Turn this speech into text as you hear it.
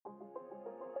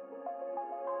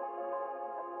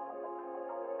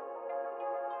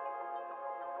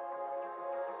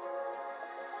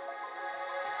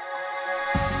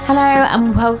Hello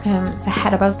and welcome to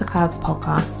Head Above the Clouds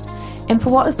podcast. And for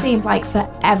what seems like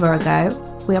forever ago,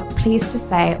 we are pleased to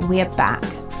say we are back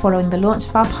following the launch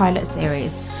of our pilot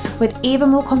series with even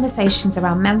more conversations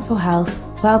around mental health,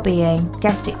 well-being,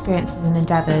 guest experiences and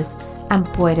endeavours,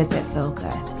 and boy does it feel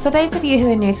good. For those of you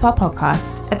who are new to our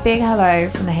podcast, a big hello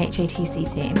from the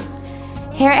HATC team.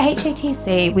 Here at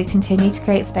HATC, we continue to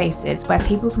create spaces where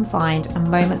people can find a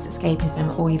moment's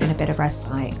escapism or even a bit of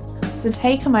respite. So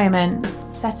take a moment,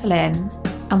 settle in,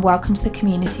 and welcome to the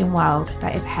community and world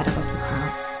that is Head Above the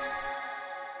Clouds.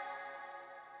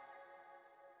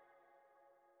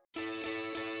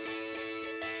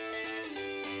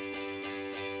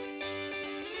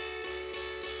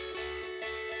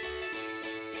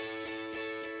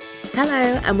 Hello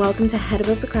and welcome to Head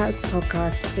Above the Clouds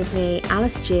podcast with me,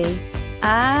 Alice G.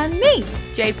 And me,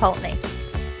 Jay Poltney.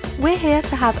 We're here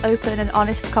to have open and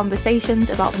honest conversations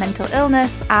about mental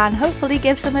illness and hopefully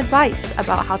give some advice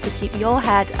about how to keep your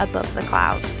head above the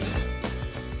clouds.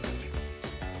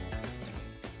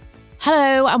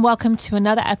 Hello and welcome to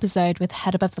another episode with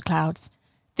Head Above the Clouds.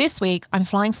 This week I'm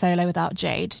flying solo without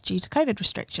Jade due to COVID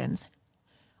restrictions.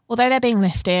 Although they're being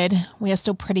lifted, we are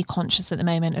still pretty conscious at the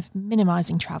moment of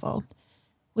minimising travel.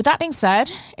 With that being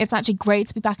said, it's actually great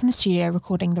to be back in the studio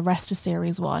recording the rest of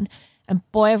Series 1, and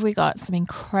boy have we got some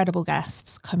incredible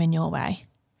guests coming your way.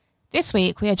 This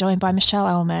week we are joined by Michelle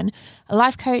Ellman, a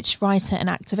life coach, writer and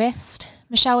activist.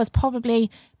 Michelle is probably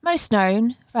most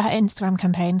known for her Instagram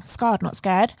campaign, Scarred Not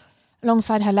Scared,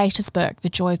 alongside her latest book, The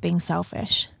Joy of Being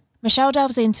Selfish. Michelle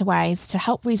delves into ways to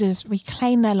help readers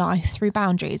reclaim their life through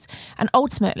boundaries, and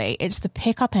ultimately it's the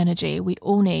pick-up energy we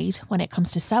all need when it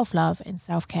comes to self-love and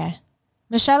self-care.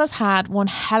 Michelle has had one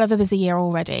hell of a busy year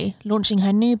already, launching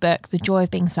her new book, The Joy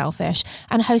of Being Selfish,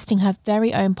 and hosting her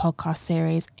very own podcast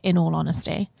series, In All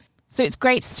Honesty. So it's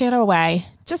great to steal her away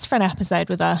just for an episode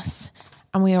with us,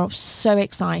 and we are so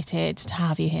excited to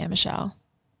have you here, Michelle.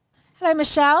 Hello,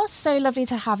 Michelle. So lovely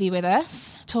to have you with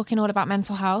us, talking all about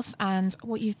mental health and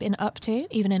what you've been up to,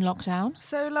 even in lockdown.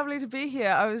 So lovely to be here.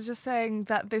 I was just saying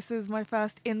that this is my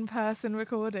first in-person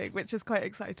recording, which is quite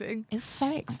exciting. It's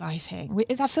so exciting.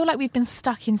 I feel like we've been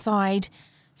stuck inside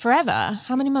forever.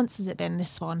 How many months has it been,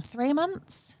 this one? 3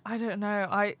 months? I don't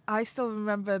know. I still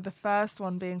remember the first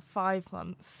one being 5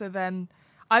 months. So then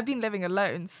I've been living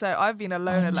alone. So I've been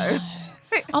alone.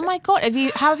 Oh my God,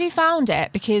 how have you found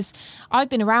it? Because I've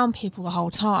been around people the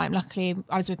whole time. Luckily,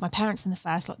 I was with my parents in the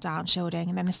first lockdown, shielding,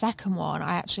 and then the second one,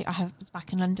 I was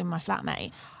back in London with my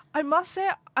flatmate. I must say,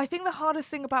 I think the hardest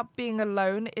thing about being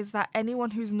alone is that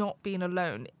anyone who's not been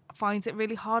alone finds it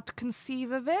really hard to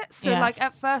conceive of it. So like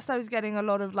at first I was getting a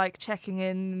lot of like checking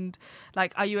in and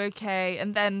like, are you okay?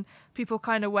 And then people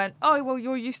kind of went, oh, well,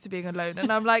 you're used to being alone. And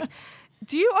I'm like,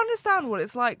 do you understand what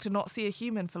it's like to not see a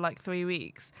human for like 3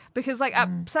 weeks? Because like at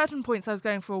certain points I was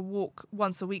going for a walk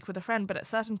once a week with a friend, but at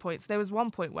certain points there was one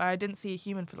point where I didn't see a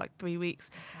human for like 3 weeks.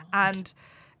 And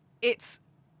it's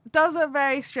does a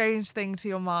very strange thing to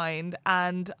your mind.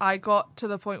 And I got to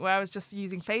the point where I was just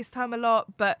using FaceTime a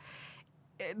lot, but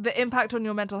the impact on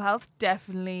your mental health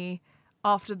definitely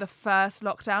after the first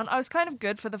lockdown. I was kind of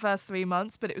good for the first 3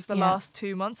 months, but it was the last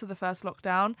 2 months of the first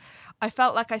lockdown. I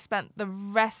felt like I spent the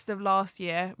rest of last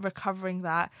year recovering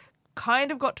that,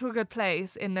 kind of got to a good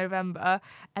place in November,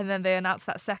 and then they announced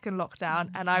that second lockdown,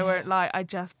 and I won't lie, I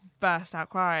just burst out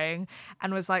crying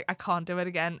and was like, I can't do it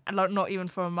again, and not even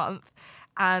for a month.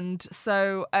 And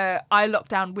so I locked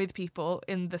down with people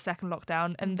in the second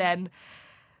lockdown, and then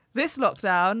this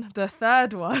lockdown, the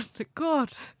third one,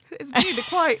 God, it's been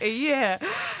quite a year.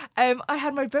 I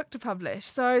had my book to publish.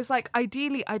 So I was like,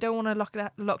 ideally, I don't want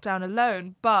to lock down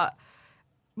alone, but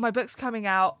my book's coming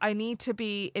out. I need to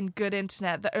be in good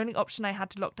internet. The only option I had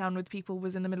to lock down with people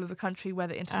was in the middle of the country where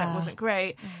the internet wasn't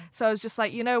great. So I was just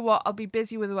like, you know what? I'll be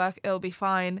busy with work. It'll be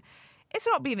fine. It's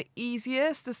not been the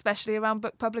easiest, especially around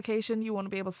book publication. You want to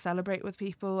be able to celebrate with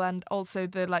people, and also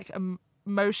the like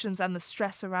emotions and the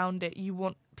stress around it you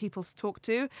want people to talk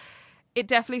to. It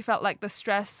definitely felt like the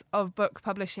stress of book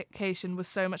publication was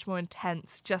so much more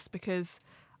intense just because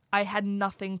I had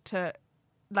nothing to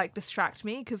like distract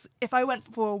me. Because if I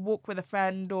went for a walk with a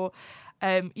friend or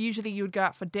usually you would go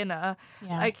out for dinner,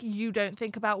 like you don't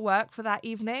think about work for that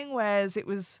evening, whereas it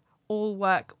was all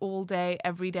work all day,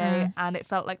 every day, and it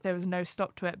felt like there was no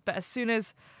stop to it. But as soon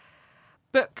as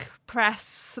book press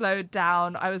slowed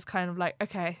down, I was kind of like,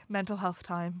 okay, mental health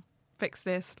time. Fix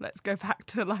this, let's go back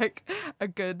to like a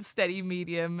good steady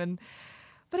medium.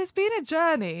 But it's been a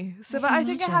journey, but I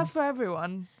think it has for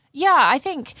everyone. I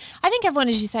think everyone,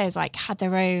 as you say, has like had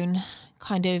their own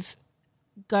kind of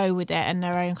go with it and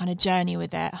their own kind of journey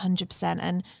with it, 100%.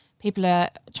 And people are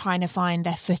trying to find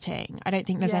their footing. I don't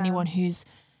think there's anyone who's,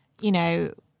 you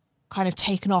know, kind of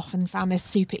taken off and found this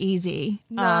super easy.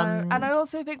 No, and I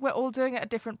also think we're all doing it at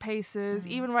different paces.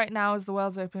 Even right now, as the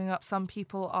world's opening up, some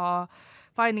people are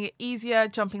finding it easier,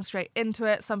 jumping straight into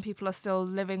it. Some people are still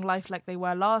living life like they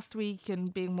were last week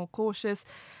and being more cautious.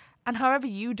 And however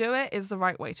you do it is the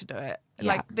right way to do it.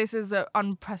 Yeah. Like, this is an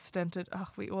unprecedented,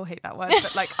 we all hate that word,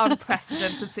 but like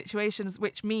unprecedented situations,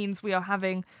 which means we are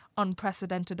having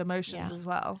unprecedented emotions as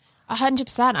well.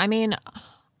 100%. I mean,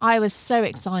 I was so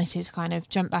excited to kind of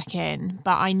jump back in,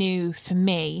 but I knew for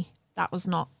me that was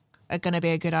not going to be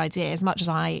a good idea. As much as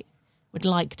I would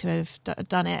like to have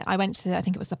done it, I went to, I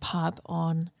think it was the pub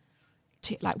on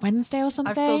like Wednesday or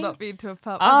something. I've still not been to a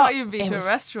pub. I've not even been to a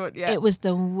restaurant yet. It was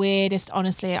the weirdest,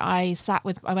 honestly. I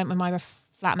went with my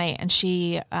flatmate, and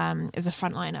she is a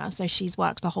frontliner, so she's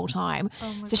worked the whole time.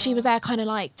 So she was there kind of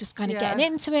like just kind of getting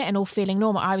into it and all feeling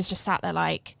normal. I was just sat there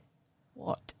like,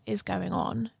 what is going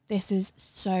on? This is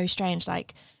so strange.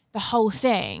 Like, the whole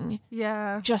thing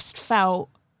just felt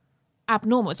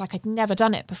abnormal. It's like I'd never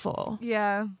done it before.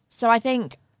 Yeah. So I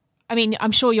think, I mean,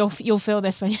 I'm sure you'll feel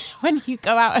this when you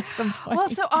go out at some point. Well,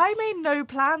 so I made no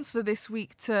plans for this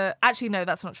week to... Actually, no,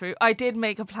 that's not true. I did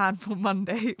make a plan for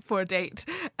Monday for a date,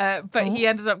 but he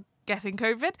ended up getting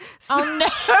COVID. So no.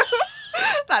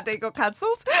 that date got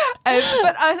cancelled.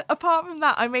 But apart from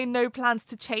that, I made no plans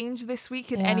to change this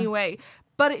week in any way.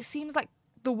 But it seems like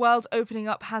the world opening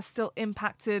up has still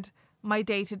impacted my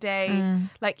day-to-day,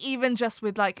 like even just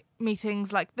with like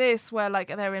meetings like this where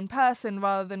like they're in person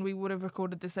rather than we would have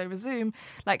recorded this over Zoom.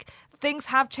 Like, things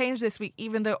have changed this week,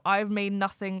 even though I've made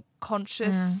nothing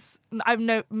conscious. I've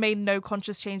made no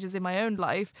conscious changes in my own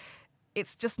life.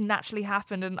 It's just naturally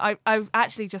happened. And I've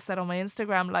actually just said on my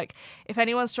Instagram, like, if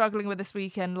anyone's struggling with this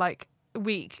weekend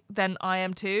week, then I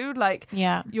am too. Like,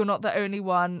 you're not the only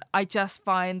one. I just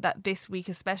find that this week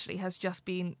especially has just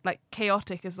been like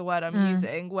chaotic is the word I'm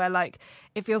using, where like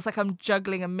it feels like I'm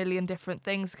juggling a million different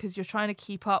things because you're trying to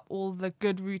keep up all the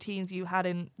good routines you had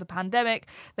in the pandemic,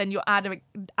 then you're adding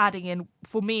in,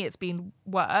 for me it's been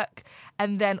work,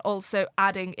 and then also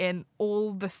adding in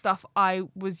all the stuff I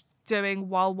was doing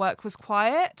while work was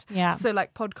quiet, so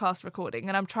like podcast recording,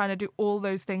 and I'm trying to do all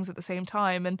those things at the same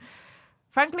time. And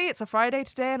frankly, it's a Friday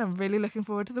today and I'm really looking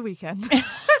forward to the weekend. Do you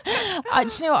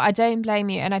know what? I don't blame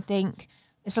you. And I think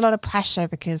it's a lot of pressure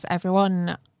because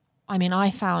everyone, I mean, I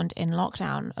found in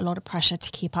lockdown a lot of pressure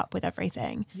to keep up with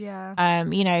everything. Yeah.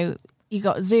 You know, you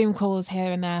got Zoom calls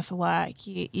here and there for work.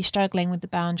 You're struggling with the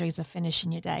boundaries of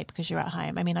finishing your day because you're at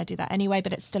home. I mean, I do that anyway,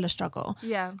 but it's still a struggle.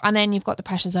 Yeah. And then you've got the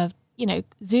pressures of, you know,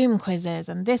 Zoom quizzes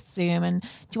and this Zoom and do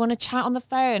you want to chat on the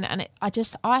phone? And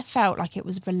I felt like it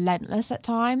was relentless at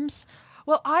times.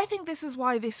 Well, I think this is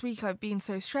why this week I've been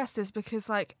so stressed, is because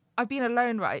like I've been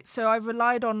alone, right? So I've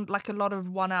relied on like a lot of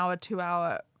 1 hour, 2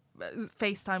 hour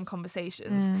FaceTime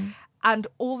conversations. And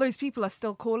all those people are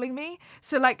still calling me.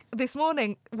 So like this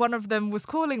morning, one of them was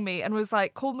calling me and was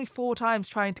like, called me 4 times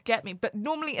trying to get me. But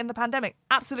normally in the pandemic,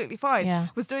 absolutely fine. Yeah.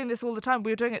 Was doing this all the time.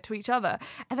 We were doing it to each other.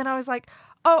 And then I was like,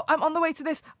 oh, I'm on the way to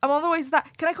this. I'm on the way to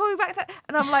that. Can I call you back?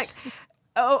 And I'm like...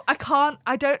 oh, I can't,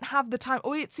 I don't have the time.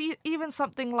 Or it's even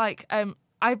something like,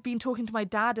 I've been talking to my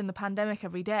dad in the pandemic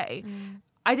every day.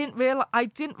 I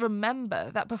didn't remember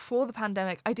that before the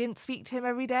pandemic, I didn't speak to him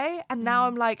every day. And now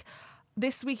I'm like,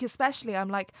 this week especially, I'm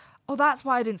like, oh, that's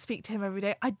why I didn't speak to him every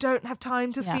day. I don't have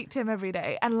time to speak to him every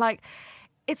day. And like,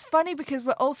 it's funny because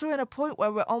we're also in a point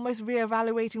where we're almost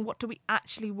reevaluating what do we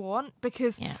actually want,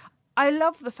 because I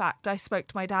love the fact I spoke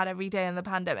to my dad every day in the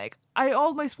pandemic. I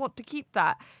almost want to keep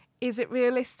that. Is it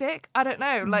realistic? I don't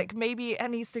know. Like, maybe it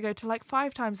needs to go to like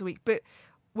 5 times a week, but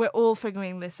we're all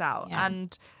figuring this out.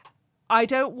 And I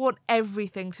don't want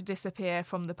everything to disappear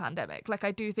from the pandemic. Like, I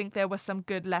do think there were some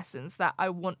good lessons that I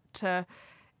want to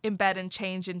embed and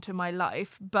change into my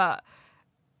life, but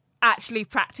actually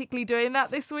practically doing that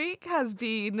this week has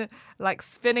been like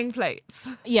spinning plates.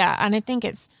 Yeah, and I think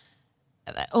it's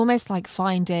almost like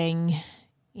finding,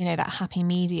 you know, that happy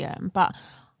medium, but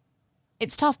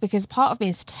it's tough because part of me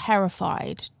is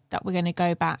terrified that we're going to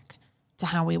go back to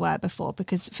how we were before,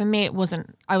 because for me I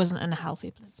wasn't in a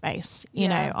healthy space. You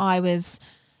know, I was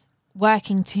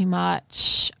working too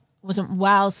much, wasn't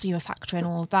well, so you were factoring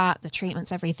all of that, the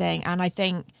treatments, everything. And I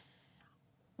think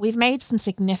we've made some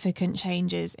significant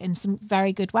changes in some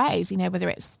very good ways, you know, whether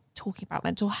it's talking about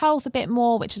mental health a bit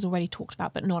more, which is already talked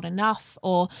about but not enough,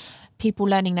 or people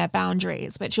learning their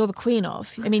boundaries, which you're the queen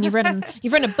of. I mean, you've written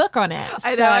a book on it.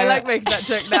 I know, I like making that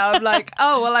joke now. I'm like,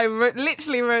 oh, well, I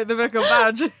literally wrote the book on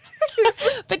boundaries.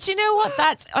 But you know what?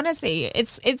 That's honestly,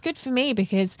 it's good for me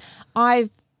because I've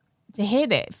to hear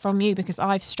that from you, because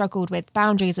I've struggled with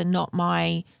boundaries and not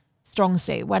my strong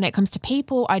suit. When it comes to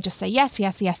people, I just say yes,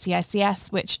 yes, yes, yes,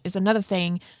 yes, which is another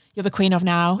thing you're the queen of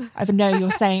now. I know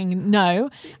you're saying no.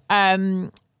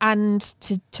 And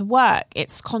to work,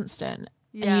 it's constant.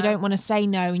 Yeah. And you don't want to say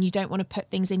no, and you don't want to put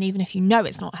things in even if you know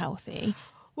it's not healthy.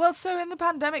 Well, so in the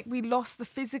pandemic, we lost the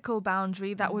physical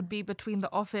boundary that would be between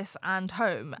the office and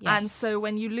home. Yes. And so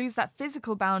when you lose that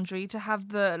physical boundary, to have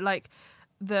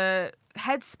the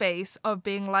headspace of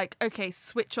being like, okay,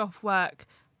 switch off work,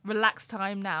 relax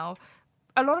time now.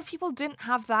 A lot of people didn't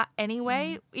have that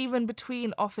anyway, even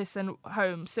between office and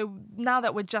home. So now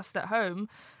that we're just at home,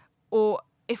 or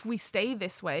if we stay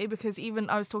this way, because even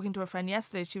I was talking to a friend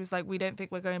yesterday, she was like, we don't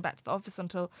think we're going back to the office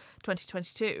until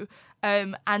 2022.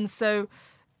 And so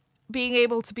being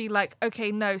able to be like,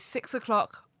 okay, no, 6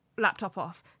 o'clock, laptop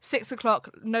off, 6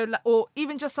 o'clock, or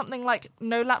even just something like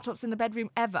no laptops in the bedroom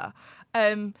ever.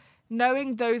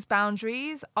 Knowing those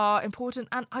boundaries are important.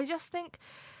 And I just think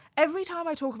every time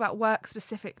I talk about work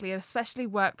specifically, and especially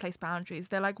workplace boundaries,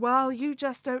 they're like, well, you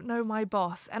just don't know my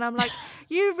boss. And I'm like,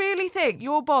 you really think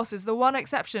your boss is the one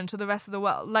exception to the rest of the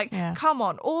world? Like, come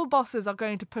on, all bosses are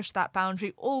going to push that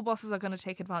boundary. All bosses are going to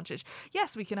take advantage.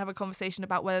 Yes, we can have a conversation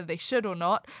about whether they should or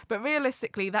not, but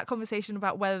realistically, that conversation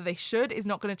about whether they should is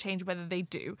not going to change whether they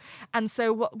do. And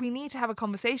so what we need to have a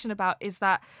conversation about is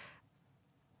that,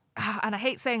 and I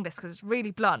hate saying this because it's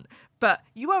really blunt, but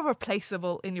you are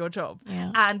replaceable in your job.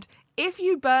 Yeah. And if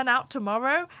you burn out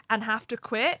tomorrow and have to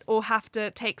quit or have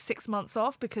to take 6 months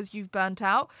off because you've burnt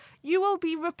out, you will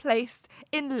be replaced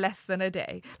in less than a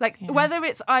day. Like, whether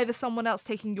it's either someone else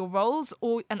taking your roles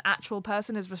or an actual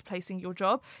person is replacing your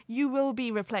job, you will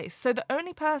be replaced. So the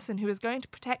only person who is going to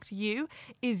protect you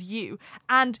is you.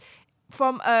 And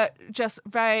from a just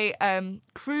very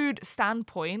crude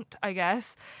standpoint, I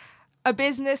guess, a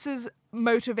business's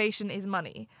motivation is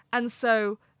money. And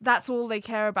so that's all they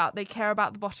care about. They care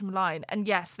about the bottom line. And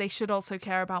yes, they should also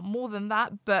care about more than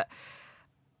that. But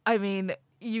I mean,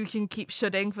 you can keep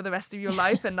shoulding for the rest of your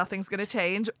life and nothing's going to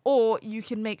change. Or you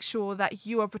can make sure that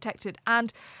you are protected.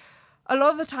 And a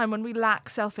lot of the time when we lack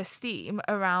self-esteem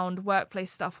around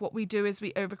workplace stuff, what we do is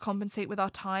we overcompensate with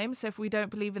our time. So if we don't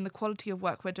believe in the quality of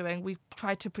work we're doing, we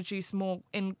try to produce more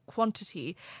in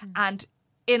quantity. And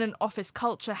in an office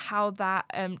culture, how that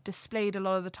displayed a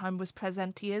lot of the time was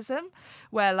presenteeism,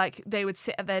 where like they would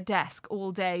sit at their desk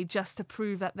all day just to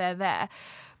prove that they're there.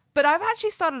 But I've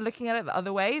actually started looking at it the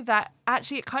other way, that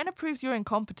actually it kind of proves you're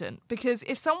incompetent, because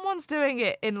if someone's doing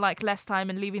it in like less time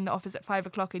and leaving the office at 5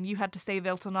 o'clock and you had to stay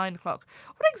there till 9 o'clock,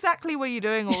 what exactly were you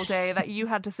doing all day that you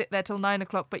had to sit there till 9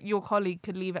 o'clock but your colleague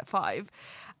could leave at 5?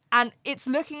 And it's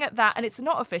looking at that, and it's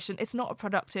not efficient, it's not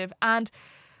productive. And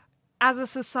as a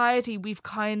society, we've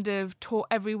kind of taught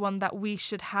everyone that we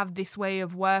should have this way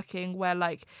of working where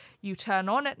like you turn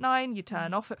on at 9, you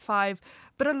turn off at 5.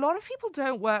 But a lot of people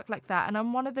don't work like that. And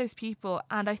I'm one of those people.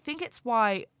 And I think it's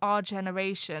why our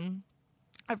generation,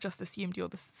 I've just assumed you're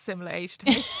the similar age to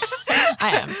me.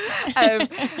 I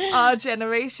am. Our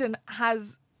generation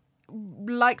has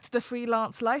liked the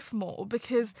freelance life more,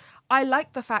 because I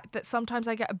like the fact that sometimes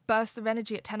I get a burst of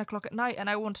energy at 10 o'clock at night and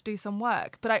I want to do some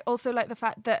work. But I also like the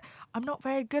fact that I'm not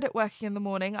very good at working in the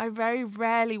morning. I very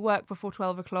rarely work before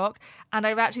 12 o'clock. And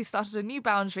I've actually started a new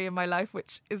boundary in my life,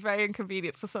 which is very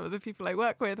inconvenient for some of the people I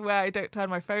work with, where I don't turn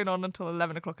my phone on until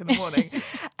 11 o'clock in the morning.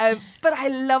 But I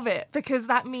love it, because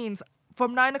that means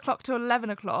from 9 o'clock to 11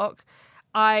 o'clock,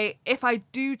 if I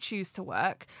do choose to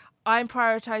work, I'm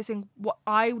prioritizing what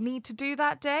I need to do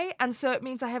that day. And so it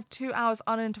means I have 2 hours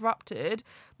uninterrupted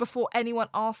before anyone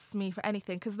asks me for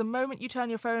anything. Because the moment you turn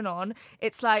your phone on,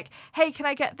 it's like, hey, can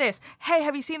I get this? Hey,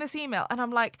 have you seen this email? And I'm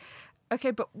like,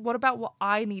 okay, but what about what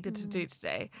I needed to do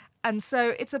today? And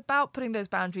so it's about putting those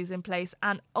boundaries in place.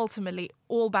 And ultimately,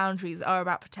 all boundaries are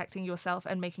about protecting yourself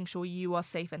and making sure you are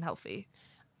safe and healthy.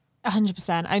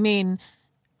 100%. I mean,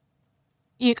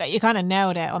 you kind of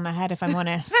nailed it on the head, if I'm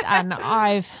honest. And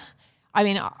I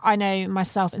know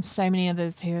myself and so many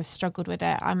others who have struggled with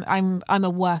it. I'm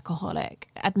a workaholic,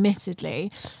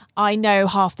 admittedly. I know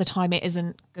half the time it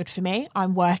isn't good for me.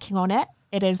 I'm working on it.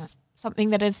 It is something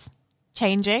that is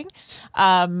changing.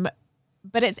 But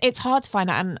it's hard to find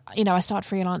out. And, I started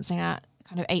freelancing at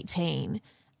kind of 18.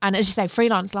 And as you say,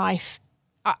 freelance life,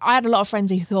 I had a lot of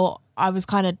friends who thought I was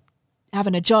kind of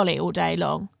having a jolly all day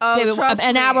long.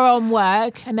 An hour on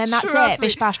work and then that's it.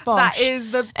 Bish bash bosh. That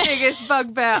is the biggest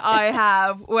bugbear I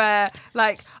have, where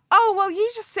like, oh, well,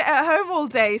 you just sit at home all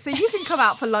day so you can come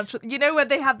out for lunch. You know, when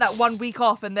they have that 1 week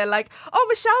off and they're like, oh,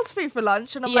 Michelle's free for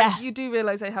lunch. And I'm like, you do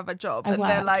realise I have a job. And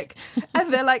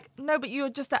they're like, no, but you're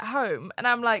just at home. And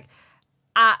I'm like,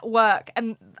 at work.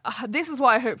 And this is what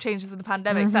I hope changes in the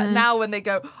pandemic, that now when they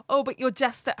go, oh, but you're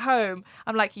just at home,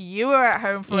 I'm like, you were at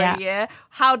home for a year.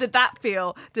 How did that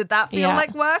feel? Did that feel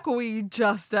like work, or were you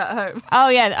just at home? Oh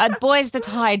yeah, boy, is the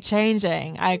tide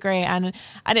changing. I agree. And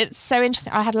it's so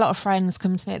interesting. I had a lot of friends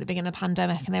come to me at the beginning of the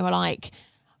pandemic, and they were like,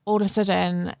 all of a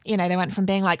sudden, you know, they went from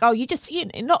being like, oh,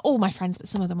 not all my friends, but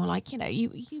some of them were like, you know,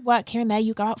 you work here and there,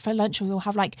 you go out for lunch, or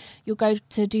you'll go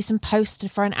to do some post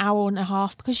for an hour and a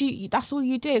half because that's all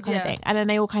you do, kind of thing. And then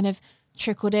they all kind of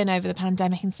trickled in over the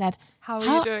pandemic and said, how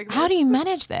are you doing this? How do you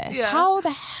manage this? Yeah. How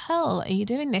the hell are you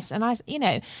doing this? And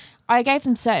I gave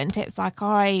them certain tips, like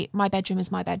my bedroom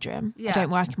is my bedroom. I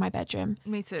don't work in my bedroom.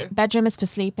 Me too. Bedroom is for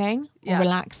sleeping or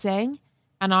relaxing.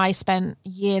 And I spent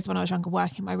years when I was younger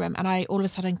working in my room, and I all of a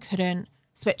sudden couldn't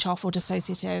switch off or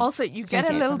dissociate. Also, you get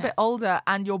a little bit older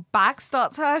and your back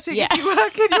starts hurting if you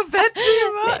work in your bed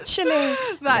too much. Literally.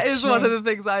 That is one of the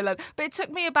things I learned. But it took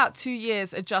me about 2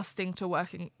 years adjusting to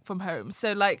working from home.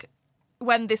 So like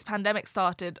when this pandemic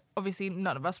started, obviously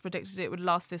none of us predicted it would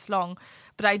last this long,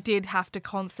 but I did have to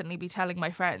constantly be telling my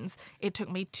friends. It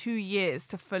took me 2 years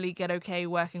to fully get okay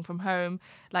working from home.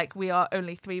 Like, we are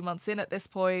only 3 months in at this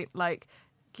point. Like,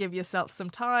 give yourself some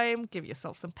time, give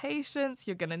yourself some patience.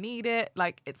 You're going to need it.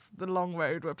 Like, it's the long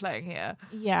road we're playing here.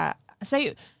 Yeah.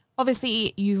 So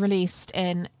obviously you released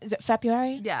in, is it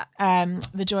February? Yeah.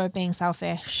 The Joy of Being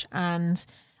Selfish. And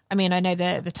I mean, I know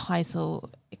the title,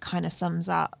 it kind of sums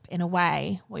up in a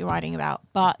way what you're writing about,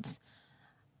 but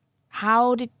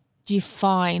how did you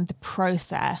find the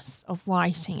process of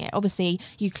writing it? Obviously,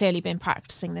 you've clearly been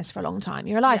practicing this for a long time.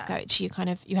 You're a life coach. You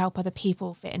help other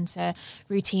people fit into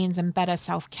routines and better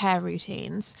self-care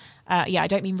routines. I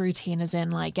don't mean routine as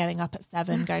in like getting up at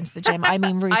 7, going to the gym. I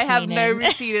mean routine. I have no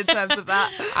routine in terms of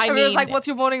that. Everyone's like, what's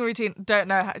your morning routine? Don't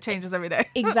know. It changes every day.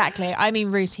 Exactly. I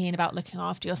mean routine about looking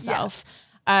after yourself.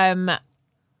 Yeah.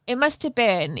 It must have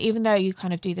been, even though you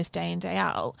kind of do this day in, day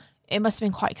out, it must have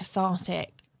been quite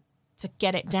cathartic to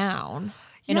get it down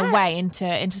in a way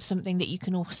into something that you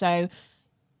can also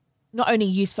not only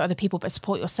use for other people but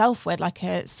support yourself with, like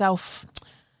a self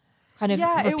kind of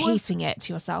repeating it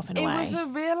to yourself in a way. It was a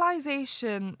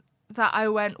realization that I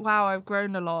went, wow, I've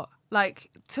grown a lot. Like,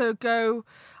 to go,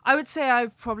 I would say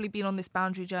I've probably been on this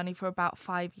boundary journey for about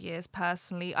 5 years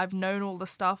personally. I've known all the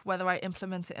stuff. Whether I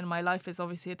implement it in my life is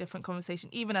obviously a different conversation.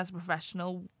 Even as a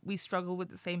professional, we struggle with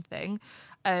the same thing,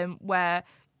 where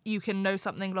you can know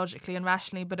something logically and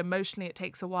rationally, but emotionally it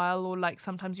takes a while, or like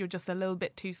sometimes you're just a little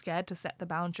bit too scared to set the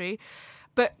boundary.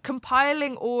 But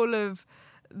compiling all of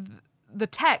the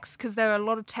text, because there are a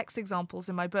lot of text examples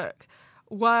in my book,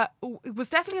 was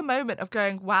definitely a moment of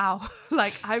going, wow,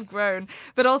 like I've grown.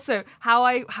 But also how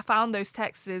I found those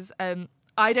texts is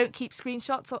I don't keep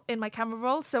screenshots in my camera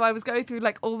roll, so I was going through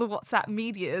like all the WhatsApp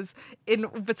medias in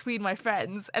between my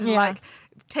friends and like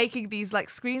taking these like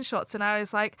screenshots, and I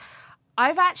was like,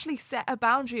 I've actually set a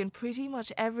boundary in pretty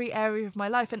much every area of my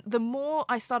life. And the more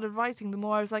I started writing, the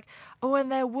more I was like, oh, and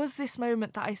there was this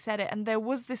moment that I said it, and there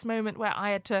was this moment where I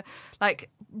had to like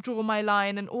draw my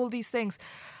line and all these things.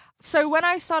 So when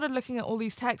I started looking at all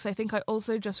these texts, I think I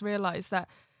also just realized that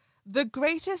the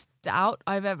greatest doubt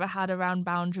I've ever had around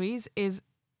boundaries is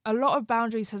a lot of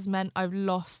boundaries has meant I've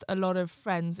lost a lot of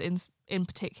friends in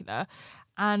particular.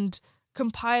 And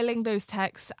compiling those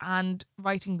texts and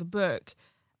writing the book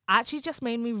actually just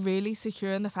made me really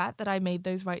secure in the fact that I made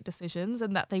those right decisions,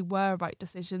 and that they were right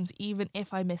decisions, even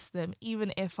if I miss them,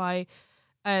 even if I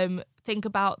think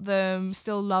about them,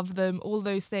 still love them, all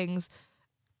those things.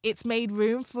 It's made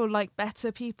room for like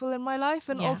better people in my life.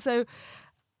 And also,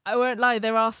 I won't lie,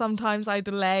 there are sometimes I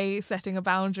delay setting a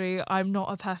boundary. I'm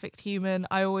not a perfect human.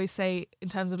 I always say, in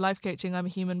terms of life coaching, I'm a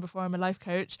human before I'm a life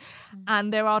coach.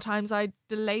 And there are times I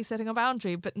delay setting a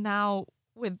boundary, but now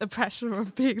with the pressure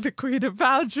of being the queen of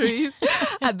boundaries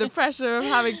and the pressure of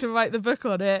having to write the book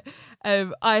on it,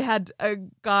 I had a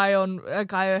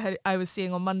guy I was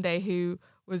seeing on Monday who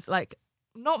was like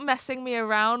not messing me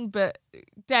around, but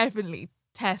definitely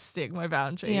testing my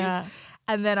boundaries. Yeah.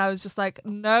 And then I was just like,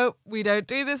 nope, we don't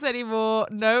do this anymore.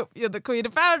 Nope, you're the queen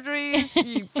of boundaries.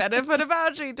 You better put a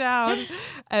boundary down.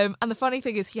 And the funny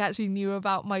thing is, he actually knew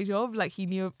about my job. Like, he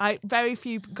knew. Very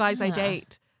few guys I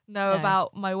date know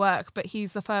about my work, but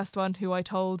he's the first one who I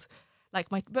told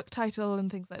like my book title and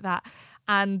things like that.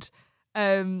 And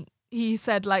he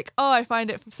said like, oh, I find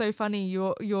it so funny,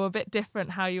 you're a bit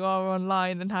different how you are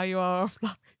online and how you are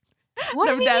offline. What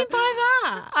do you mean by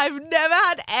that? I've never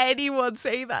had anyone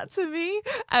say that to me.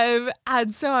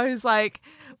 And so I was like,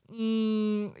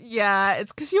 yeah,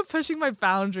 it's because you're pushing my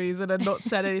boundaries and I've not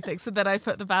said anything. So then I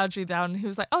put the boundary down and he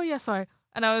was like, oh yeah, sorry.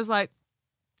 And I was like,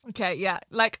 Okay, yeah.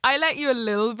 Like, I let you a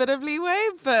little bit of leeway,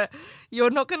 but you're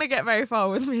not going to get very far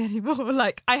with me anymore.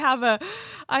 Like, I have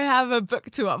a book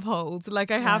to uphold.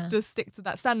 Like, I have to stick to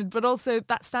that standard. But also,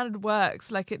 that standard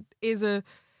works. Like,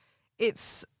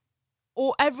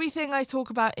 everything I talk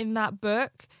about in that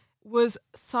book was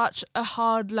such a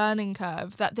hard learning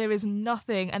curve that there is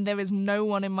nothing and there is no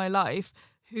one in my life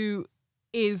who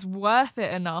is worth it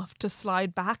enough to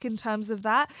slide back in terms of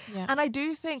that. Yeah. And I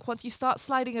do think once you start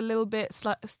sliding a little bit,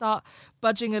 start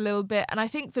budging a little bit, and I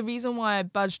think the reason why I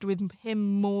budged with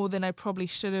him more than I probably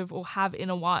should have or have in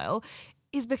a while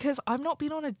is because I've not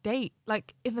been on a date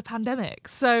like in the pandemic.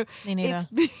 So it's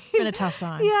been a tough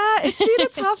time. Yeah, it's been a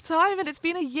tough time, and it's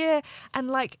been a year, and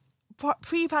like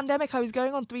pre-pandemic I was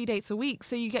going on 3 dates a week,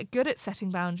 so you get good at setting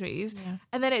boundaries.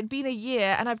 And then it'd been a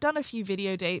year, and I've done a few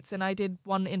video dates, and I did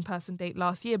one in-person date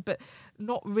last year, but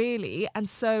not really. And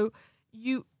so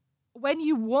when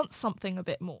you want something a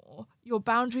bit more, your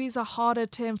boundaries are harder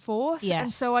to enforce.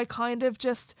 And so I kind of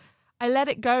I let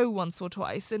it go once or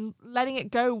twice, and letting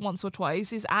it go once or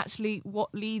twice is actually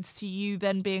what leads to you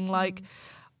then being like,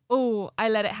 oh, I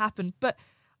let it happen. But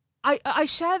I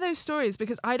share those stories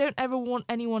because I don't ever want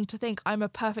anyone to think I'm a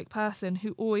perfect person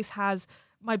who always has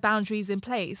my boundaries in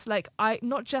place. Like,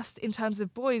 not just in terms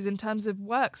of boys, in terms of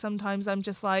work, sometimes I'm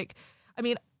just like, I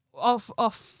mean, off,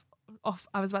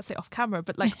 I was about to say off camera,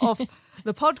 but like off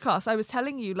the podcast, I was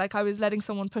telling you, like, I was letting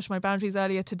someone push my boundaries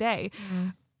earlier today.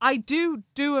 I do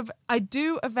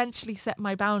eventually set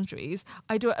my boundaries.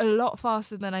 I do it a lot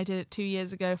faster than I did it 2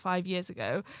 years ago, 5 years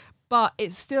ago. But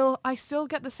I still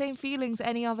get the same feelings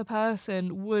any other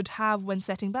person would have when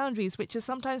setting boundaries, which is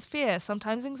sometimes fear,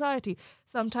 sometimes anxiety,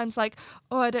 sometimes like,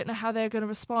 oh, I don't know how they're going to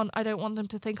respond. I don't want them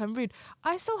to think I'm rude.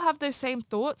 I still have those same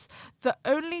thoughts. The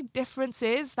only difference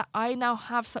is that I now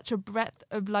have such a breadth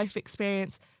of life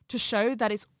experience to show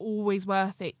that it's always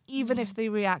worth it, even if they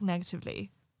react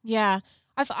negatively. Yeah.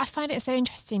 I find it so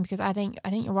interesting because I think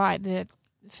you're right.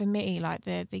 For me, like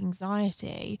the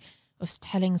anxiety of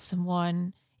telling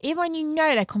someone, even when you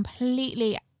know they're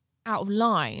completely out of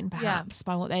line, perhaps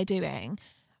by what they're doing.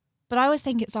 But I always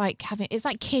think it's like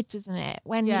kids, isn't it?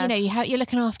 When you know you're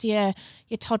looking after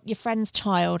your friend's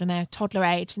child and they're toddler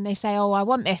age, and they say, "Oh, I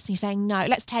want this," and you're saying, "No,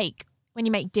 let's take." When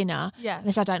you make dinner, and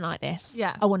they say, "I don't like this.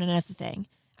 I want another thing,"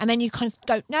 and then you kind of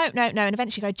go, "No," and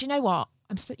eventually go, "Do you know what?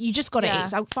 You just got to eat.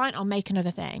 So fine, I'll make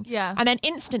another thing." And then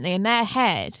instantly in their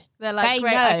head, they're like,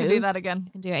 "Great, I can do that again.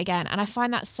 I can do it again." And I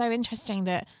find that so interesting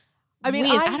that we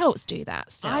as adults do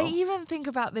that still. I even think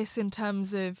about this in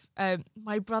terms of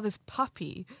my brother's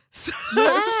puppy. So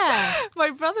my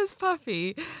brother's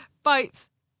puppy bites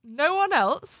no one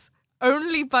else,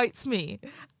 only bites me.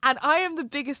 And I am the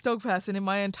biggest dog person in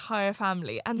my entire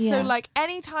family. And so like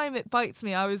anytime it bites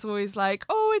me, I was always like,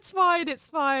 oh, it's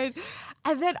fine.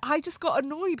 And then I just got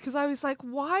annoyed because I was like,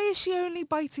 why is she only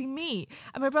biting me?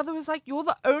 And my brother was like, you're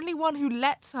the only one who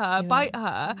lets her bite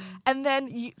her. And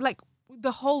then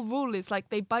the whole rule is like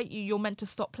they bite you, you're meant to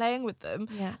stop playing with them.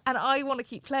 And I want to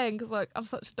keep playing because like I'm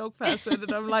such a dog person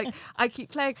and I'm like, I keep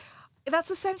playing.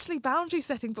 That's essentially boundary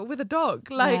setting, but with a dog.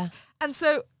 And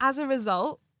so as a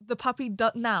result, the puppy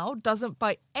now doesn't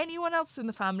bite anyone else in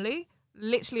the family,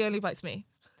 literally only bites me.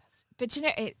 But you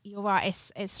know, you're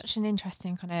right, it's such an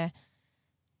interesting kind of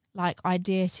like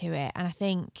idea to it, and I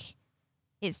think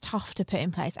it's tough to put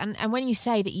in place. And when you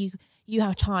say that you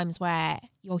have times where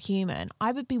you're human,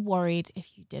 I would be worried if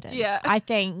you didn't. I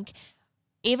think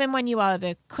even when you are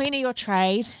the queen of your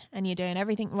trade and you're doing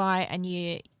everything right and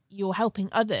you're helping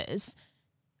others,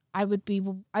 I would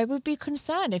be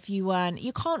concerned if you weren't.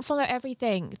 You can't follow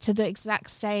everything to the exact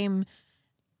same,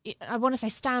 I want to say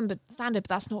standard, but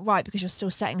that's not right because you're still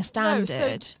setting a standard.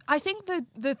 No, so I think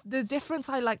the difference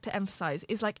I like to emphasize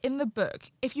is like in the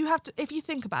book, if you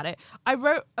think about it, I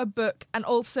wrote a book and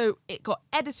also it got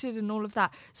edited and all of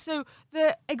that. So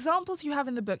the examples you have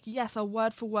in the book, yes, are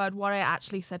word for word what I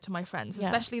actually said to my friends,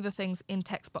 especially the things in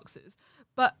text boxes.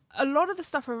 But a lot of the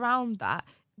stuff around that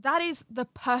is the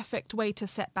perfect way to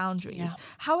set boundaries.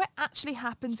 How it actually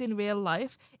happens in real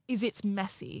life is it's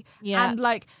messy. And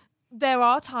like there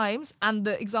are times, and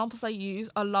the examples I use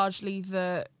are largely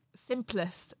the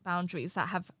simplest boundaries that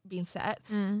have been set.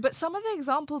 But some of the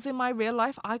examples in my real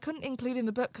life I couldn't include in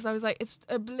the book because I was like, it's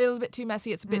a little bit too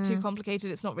messy, it's a bit too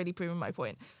complicated, it's not really proving my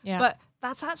point. But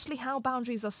that's actually how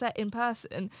boundaries are set in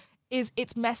person. Is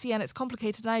it's messy and it's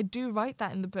complicated, and I do write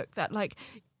that in the book, that like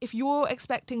if you're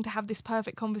expecting to have this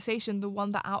perfect conversation, the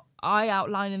one that I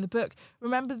outline in the book,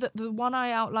 remember that the one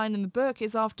I outline in the book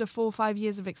is after 4 or 5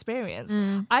 years of experience.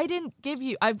 I didn't give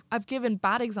you, I've given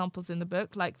bad examples in the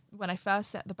book, like when I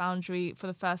first set the boundary for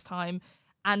the first time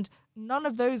And none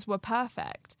of those were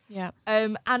perfect. Yeah.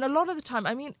 And a lot of the time,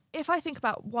 I mean, if I think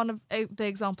about one of the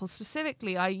examples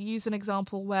specifically, I use an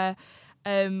example where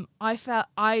I felt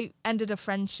I ended a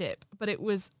friendship, but it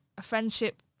was a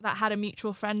friendship that had a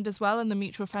mutual friend as well, and the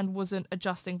mutual friend wasn't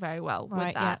adjusting very well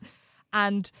with that. Yeah.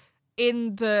 And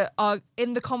in the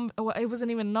it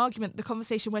wasn't even an argument, the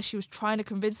conversation where she was trying to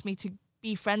convince me to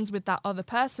be friends with that other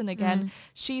person again,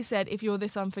 she said, if you're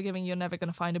this unforgiving, you're never going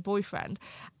to find a boyfriend.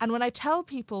 And when I tell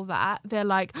people that, they're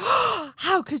like, oh,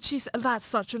 how could she say that's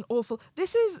such an awful...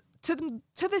 This is,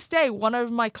 to this day, one of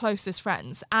my closest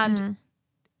friends. And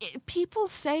people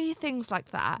say things like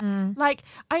that. Like,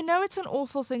 I know it's an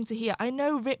awful thing to hear. I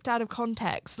know, ripped out of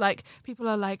context, like, people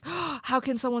are like, oh, how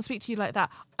can someone speak to you like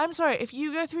that? I'm sorry, if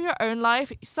you go through your own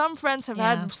life, some friends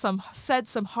have said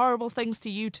some horrible things to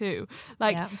you too.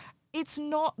 Like...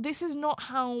 this is not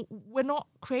how, we're not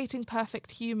creating perfect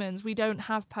humans. We don't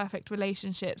have perfect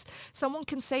relationships. Someone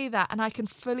can say that and I can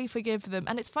fully forgive them.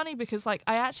 And it's funny because, like,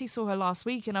 I actually saw her last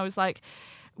week and I was like,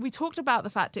 we talked about the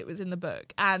fact it was in the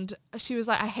book, and she was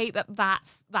like, I hate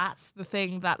that's the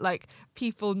thing that, like,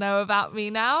 people know about me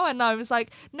now. And I was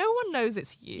like, no one knows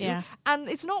it's you. Yeah. And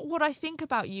it's not what I think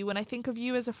about you when I think of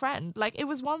you as a friend. Like, it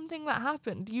was one thing that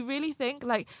happened. You really think,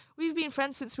 like, we've been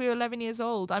friends since we were 11 years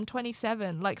old. I'm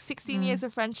 27. Like, 16 years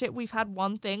of friendship, we've had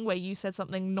one thing where you said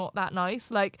something not that nice.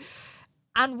 Like,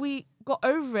 and we got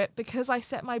over it because I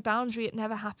set my boundary. It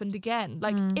never happened again.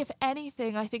 Like, if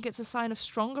anything, I think it's a sign of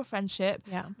stronger friendship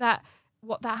that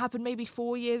what that happened maybe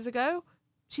 4 years ago,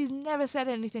 she's never said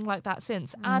anything like that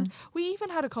since. And we even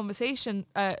had a conversation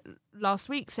last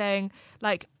week saying,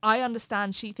 like, I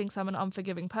understand she thinks I'm an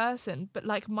unforgiving person, but,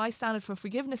 like, my standard for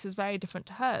forgiveness is very different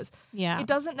to hers. Yeah. It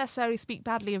doesn't necessarily speak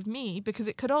badly of me, because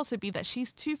it could also be that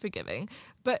she's too forgiving,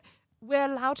 but we're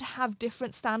allowed to have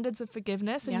different standards of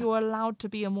forgiveness, and you're allowed to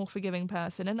be a more forgiving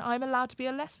person, and I'm allowed to be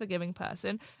a less forgiving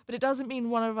person, but it doesn't mean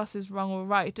one of us is wrong or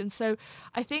right. And so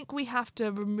I think we have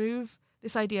to remove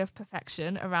this idea of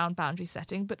perfection around boundary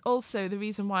setting, but also the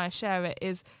reason why I share it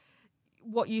is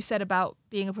what you said about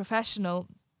being a professional.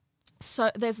 So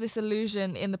there's this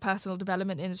illusion in the personal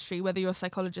development industry, whether you're a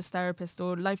psychologist, therapist,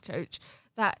 or life coach,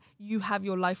 that you have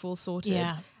your life all sorted.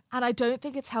 Yeah. And I don't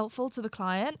think it's helpful to the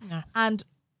client. No. And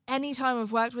anytime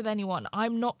I've worked with anyone,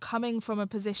 I'm not coming from a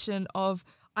position of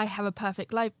I have a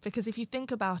perfect life, because if you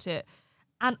think about it,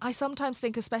 and I sometimes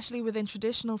think, especially within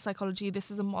traditional psychology, this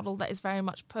is a model that is very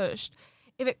much pushed.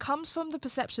 If it comes from the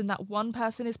perception that one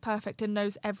person is perfect and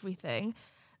knows everything,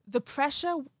 the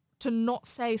pressure to not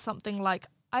say something like,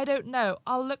 I don't know,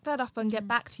 I'll look that up and get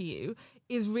back to you,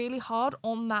 is really hard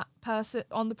on that person,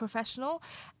 on the professional.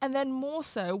 And then more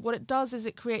so, what it does is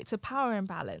it creates a power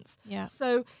imbalance. Yeah.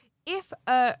 So if,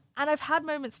 and I've had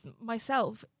moments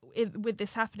myself with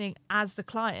this happening as the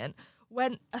client,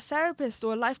 when a therapist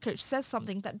or a life coach says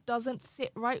something that doesn't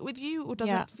sit right with you or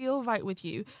doesn't feel right with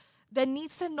you, there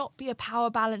needs to not be a power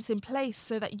balance in place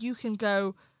so that you can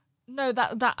go, no,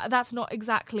 that's not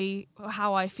exactly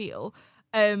how I feel,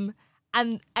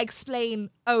 and explain,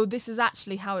 oh, this is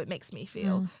actually how it makes me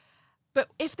feel. But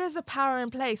if there's a power in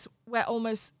place where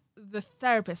almost the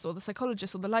therapist or the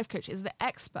psychologist or the life coach is the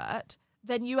expert,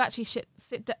 then you actually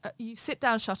sit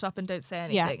down, shut up, and don't say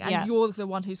anything, and you're the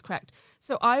one who's correct.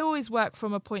 So I always work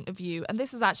from a point of view, and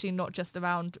this is actually not just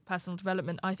around personal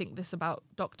development. I think this about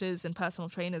doctors and personal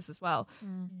trainers as well.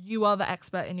 You are the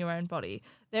expert in your own body.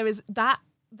 There is that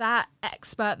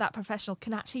expert, that professional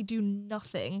can actually do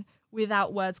nothing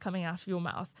without words coming out of your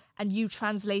mouth and you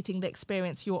translating the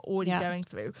experience you're already going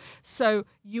through. So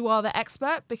you are the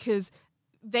expert because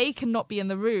they cannot be in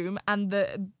the room, and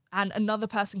another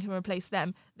person can replace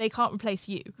them. They can't replace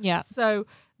you. Yeah. So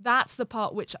that's the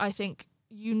part which I think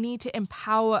you need to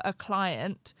empower a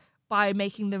client by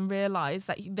making them realize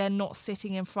that they're not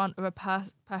sitting in front of a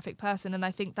perfect person. And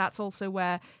I think that's also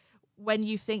where, when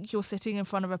you think you're sitting in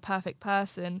front of a perfect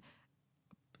person,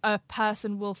 a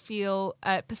person will feel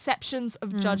perceptions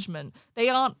of judgment. They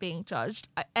aren't being judged.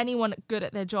 Anyone good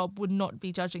at their job would not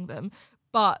be judging them.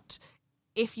 But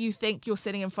if you think you're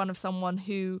sitting in front of someone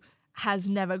who has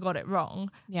never got it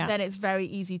wrong, then it's very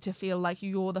easy to feel like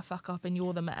you're the fuck up and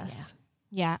you're the mess.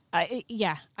 Yeah. I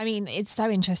mean, it's so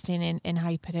interesting in how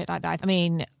you put it like that. I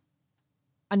mean,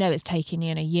 I know it's taken,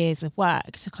 years of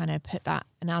work to kind of put that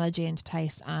analogy into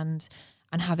place and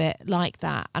have it like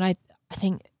that. And I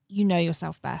think you know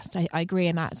yourself best. I agree.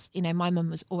 And that's, my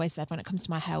mum has always said, when it comes to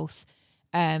my health,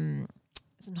 sometimes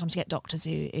you get doctors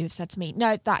who've said to me,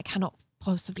 no, that cannot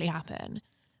possibly happen.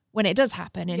 When it does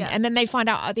happen, and then they find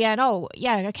out at the end, oh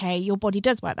yeah, okay, your body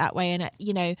does work that way,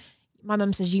 and my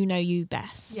mum says, you know you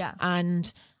best.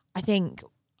 And I think,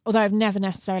 although I've never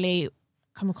necessarily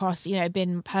come across,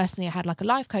 been personally, I had like a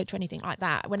life coach or anything like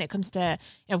that. When it comes to,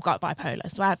 I've got bipolar,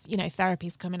 so I have,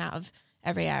 therapies coming out of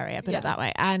every area, put it that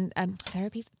way. And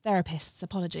therapists,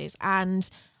 apologies. And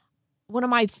one of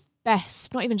my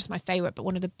best, not even just my favorite, but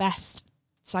one of the best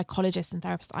psychologists and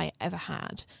therapists I ever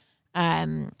had,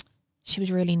 she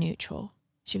was really neutral.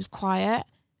 She was quiet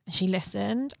and she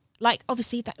listened. Like,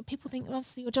 obviously, that people think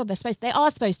that's your job. They are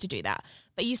supposed to do that.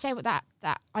 But you say with that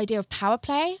idea of power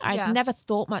play, I'd never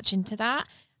thought much into that.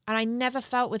 And I never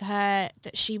felt with her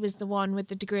that she was the one with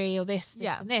the degree or this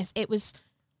and this. It was,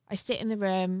 I sit in the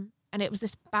room and it was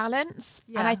this balance.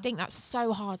 Yeah. And I think that's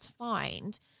so hard to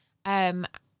find. And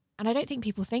I don't think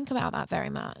people think about that very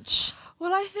much.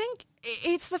 Well, I think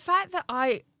it's the fact that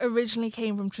I originally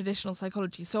came from traditional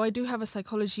psychology. So I do have a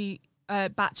psychology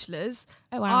bachelor's.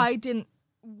 Oh, wow. I didn't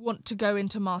want to go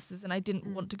into masters and I didn't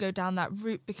want to go down that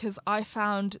route because I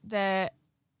found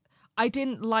I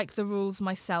didn't like the rules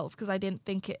myself because I didn't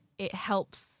think it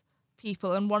helps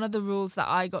people. And one of the rules that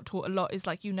I got taught a lot is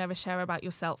like, you never share about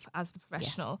yourself as the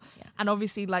professional. Yes. Yeah. And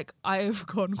obviously, like, I've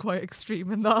gone quite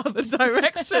extreme in the other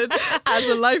direction as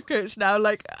a life coach now.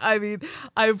 Like, I mean,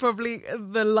 I'm probably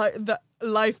the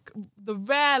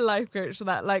rare life coach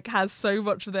that like has so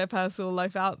much of their personal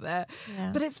life out there.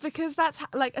 Yeah. But it's because that's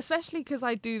like, especially because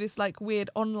I do this like weird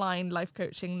online life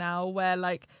coaching now where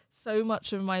like so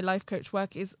much of my life coach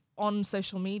work is on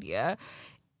social media.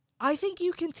 I think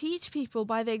you can teach people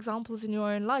by the examples in your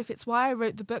own life. It's why I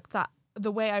wrote the book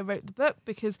the way I wrote the book,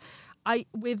 because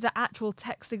with the actual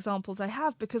text examples I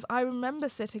have, because I remember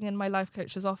sitting in my life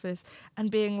coach's office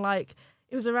and being like,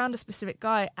 it was around a specific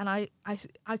guy and I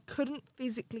couldn't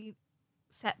physically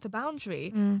set the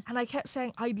boundary. And I kept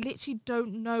saying, I literally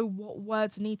don't know what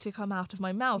words need to come out of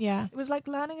my mouth. Yeah. It was like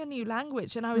learning a new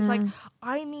language. And I was like,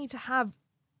 I need to have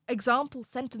example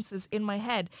sentences in my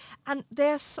head. And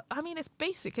it's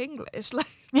basic English. Like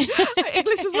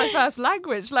English is my first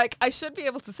language. Like I should be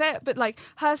able to say it. But like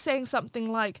her saying something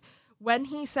like, when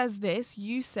he says this,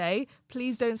 you say,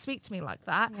 please don't speak to me like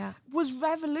that, was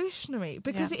revolutionary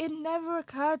because it never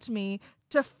occurred to me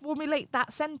to formulate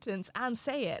that sentence and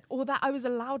say it, or that I was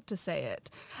allowed to say it.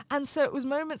 And so it was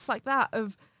moments like that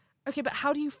of, okay, but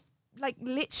how do you like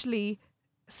literally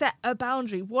set a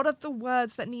boundary? What are the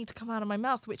words that need to come out of my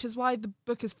mouth? Which is why the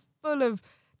book is full of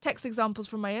text examples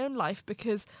from my own life,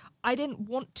 because I didn't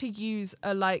want to use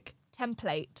a like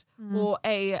template or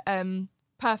a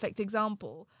perfect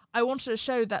example. I wanted to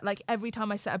show that like every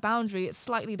time I set a boundary, it's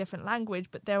slightly different language,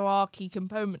 but there are key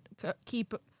components.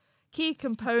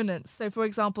 So for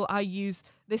example, I use,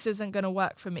 this isn't going to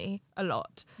work for me a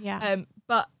lot,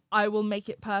 but I will make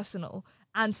it personal.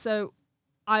 And so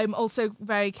I'm also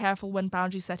very careful when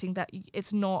boundary setting that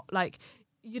it's not like,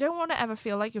 you don't want to ever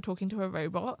feel like you're talking to a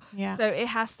robot. Yeah. So it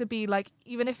has to be like,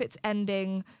 even if it's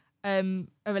ending a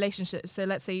relationship. So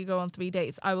let's say you go on 3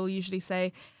 dates, I will usually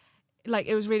say, like,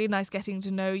 it was really nice getting to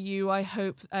know you. I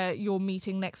hope your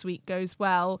meeting next week goes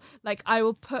well. Like, I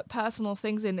will put personal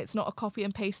things in. It's not a copy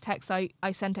and paste text I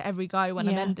send to every guy when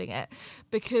I'm ending it,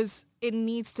 because it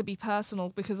needs to be personal,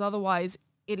 because otherwise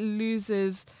it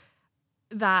loses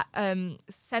that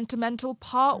sentimental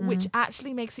part, which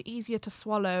actually makes it easier to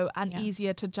swallow and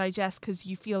easier to digest, because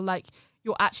you feel like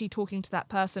you're actually talking to that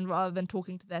person rather than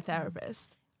talking to their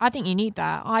therapist. I think you need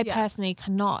that. I personally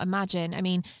cannot imagine. I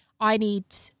mean,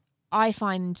 I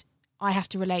find I have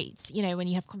to relate, when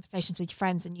you have conversations with your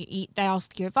friends and they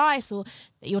ask you advice or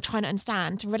that you're trying to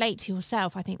understand, to relate to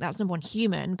yourself. I think that's number one,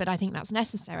 human, but I think that's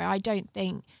necessary. I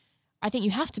think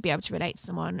you have to be able to relate to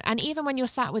someone. And even when you're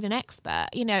sat with an expert,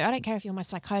 I don't care if you're my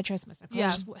psychiatrist, my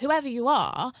psychologist, whoever you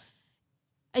are,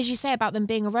 as you say about them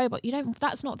being a robot,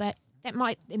 that's not that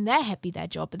might in their head be their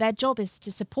job, but their job is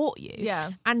to support you.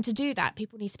 Yeah. And to do that,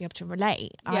 people need to be able to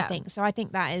relate, I think. So I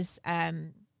think that is...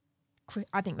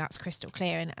 I think that's crystal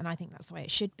clear, and I think that's the way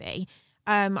it should be.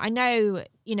 I know,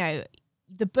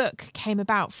 the book came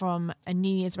about from a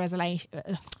New Year's resolution.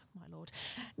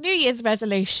 New Year's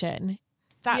resolution.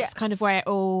 That's kind of where it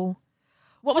all...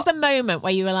 What was the moment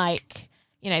where you were like,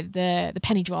 the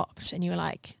penny dropped and you were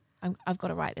like, I've got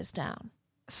to write this down?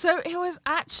 So it was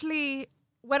actually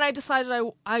when I decided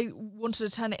I wanted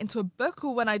to turn it into a book,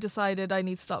 or when I decided I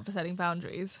need to start setting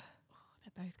boundaries.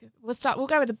 Both good. We'll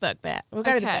go with the book bit. We'll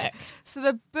go with the book. So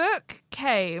the book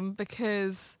came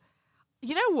because,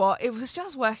 you know what? It was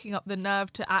just working up the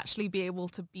nerve to actually be able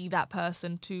to be that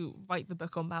person to write the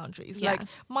book on boundaries. Yeah.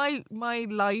 Like my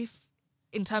life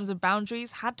in terms of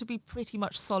boundaries had to be pretty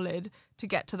much solid to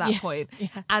get to that point. Yeah.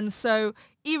 And so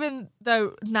even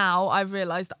though now I've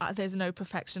realized there's no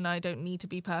perfection, I don't need to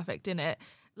be perfect in it,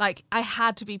 like I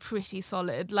had to be pretty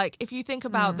solid. Like if you think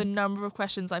about the number of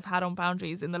questions I've had on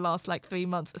boundaries in the last like 3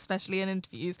 months, especially in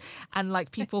interviews, and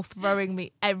like people throwing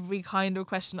me every kind of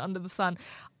question under the sun,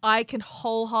 I can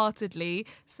wholeheartedly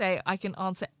say I can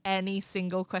answer any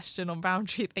single question on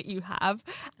boundary that you have,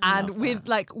 and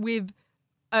with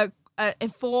a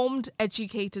informed,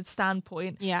 educated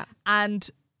standpoint. Yeah. And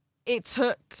it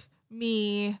took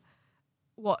me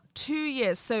 2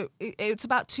 years, so it's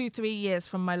about 2-3 years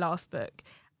from my last book,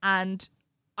 and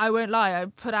I won't lie, I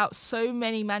put out so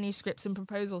many manuscripts and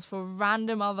proposals for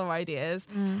random other ideas,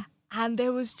 and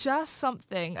there was just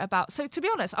something about, so to be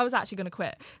honest, I was actually going to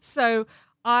quit. So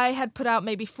I had put out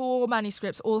maybe 4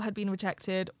 manuscripts, all had been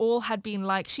rejected, all had been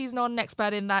like, she's not an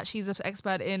expert in that, she's an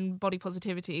expert in body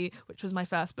positivity, which was my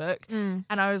first book. And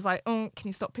I was like, can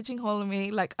you stop pitching hole on me?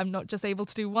 Like, I'm not just able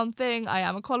to do one thing. I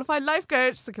am a qualified life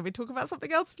coach, so can we talk about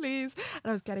something else, please?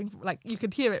 And I was getting, like, you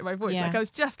could hear it in my voice. Like, I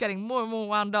was just getting more and more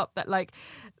wound up that, like,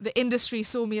 the industry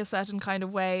saw me a certain kind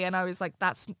of way, and I was like,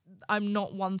 I'm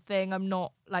not one thing. I'm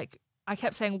not, like, I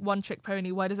kept saying one trick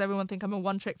pony. Why does everyone think I'm a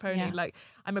one trick pony? Yeah. Like,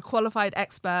 I'm a qualified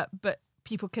expert, but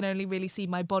people can only really see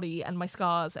my body and my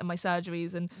scars and my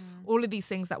surgeries and all of these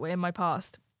things that were in my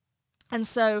past. And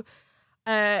so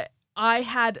I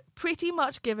had pretty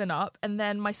much given up. And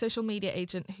then my social media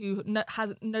agent, who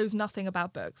knows nothing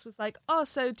about books, was like, oh,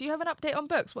 so do you have an update on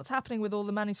books? What's happening with all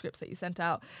the manuscripts that you sent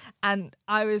out? And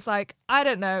I was like, I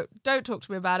don't know. Don't talk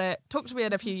to me about it. Talk to me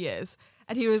in a few years.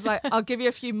 And he was like, I'll give you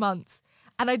a few months.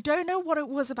 And I don't know what it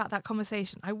was about that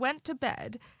conversation. I went to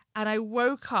bed and I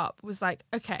woke up, was like,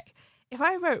 okay, if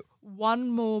I wrote one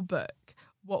more book,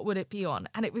 what would it be on?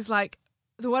 And it was like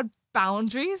the word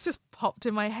boundaries just popped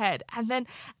in my head. And then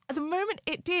at the moment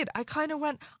it did, I kind of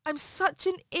went, I'm such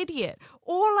an idiot.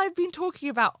 All I've been talking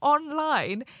about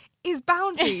online is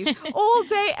boundaries all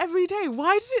day, every day.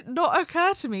 Why did it not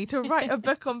occur to me to write a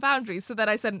book on boundaries? So then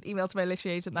I sent an email to my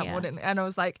literary agent that morning and I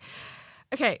was like,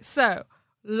 okay, so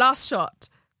last shot,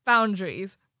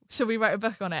 boundaries. Should we write a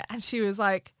book on it? And she was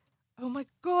like, oh my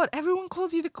God, everyone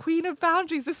calls you the queen of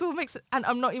boundaries. This all makes it. And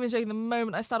I'm not even joking. The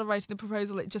moment I started writing the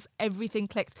proposal, it just, everything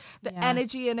clicked. The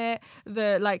energy in it,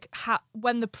 the like,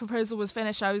 when the proposal was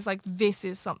finished, I was like, this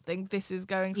is something, this is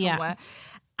going somewhere.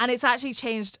 And it's actually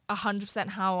changed 100%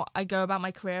 how I go about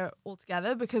my career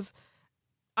altogether, because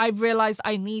I realized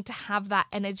I need to have that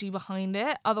energy behind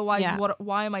it. Otherwise,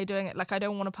 why am I doing it? Like, I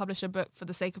don't want to publish a book for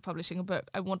the sake of publishing a book.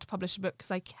 I want to publish a book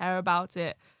because I care about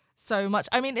it so much.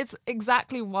 I mean, it's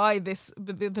exactly why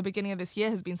the beginning of this year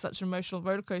has been such an emotional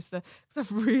roller coaster,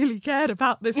 because I've really cared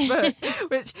about this book,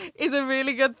 which is a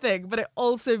really good thing. But it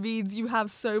also means you have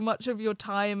so much of your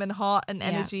time and heart and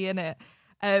energy in it.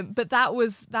 But that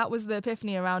was the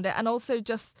epiphany around it. And also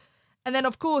just... And then,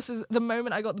 of course, as the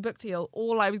moment I got the book deal,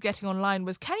 all I was getting online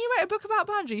was, can you write a book about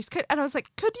boundaries? And I was like,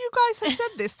 could you guys have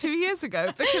said this 2 years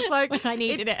ago? Because, like... when I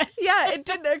needed it. Yeah, it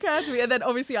didn't occur to me. And then,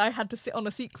 obviously, I had to sit on a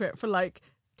secret for, like,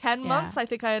 10 months. I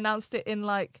think I announced it in,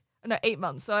 8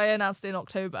 months. So I announced it in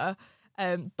October.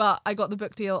 But I got the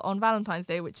book deal on Valentine's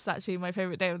Day, which is actually my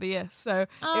favourite day of the year. So it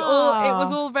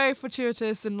was all very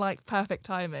fortuitous and, like, perfect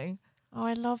timing. Oh,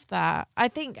 I love that. I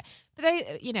think, but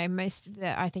they, most of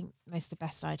the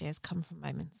best ideas come from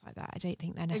moments like that. I don't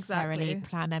think they're necessarily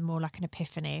planned. They're more like an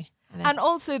epiphany. And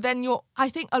also then I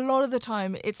think a lot of the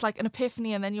time it's like an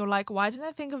epiphany, and then you're like, why didn't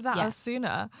I think of that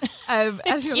sooner? And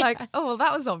you're like, oh, well,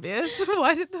 that was obvious.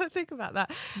 Why didn't I think about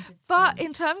that? 100%. But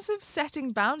in terms of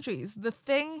setting boundaries,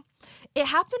 it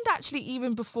happened actually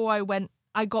even before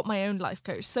I got my own life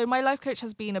coach. So my life coach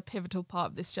has been a pivotal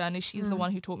part of this journey. She's the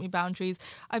one who taught me boundaries.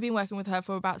 I've been working with her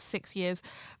for about 6 years,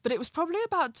 but it was probably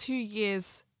about 2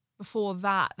 years before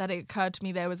that it occurred to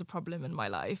me there was a problem in my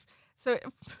life. So it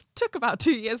took about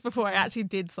 2 years before I actually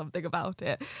did something about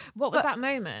it. What was that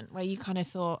moment where you kind of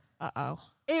thought, uh-oh?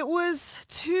 It was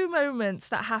 2 moments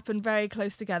that happened very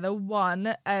close together.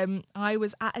 One, I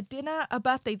was at a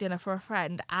birthday dinner for a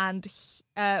friend, and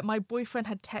my boyfriend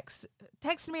had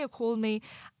texted me or called me,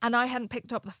 and I hadn't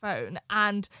picked up the phone.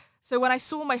 And so when I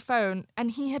saw my phone, and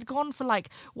he had gone for like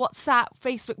WhatsApp,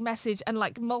 Facebook message, and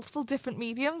like multiple different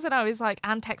mediums, and I was like,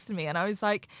 and texted me, and I was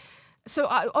like, so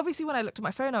obviously when I looked at my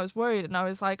phone, I was worried, and I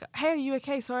was like, hey, are you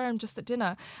okay? Sorry, I'm just at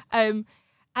dinner.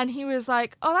 And he was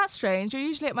like, oh, that's strange. You're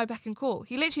usually at my beck and call.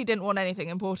 He literally didn't want anything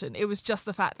important. It was just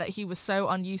the fact that he was so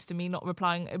unused to me not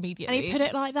replying immediately. And he put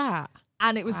it like that?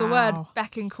 And it was the word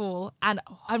beck and call. And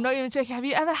I'm not even joking. Have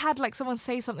you ever had like someone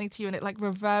say something to you and it like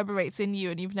reverberates in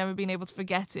you and you've never been able to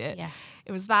forget it? Yeah.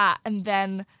 It was that. And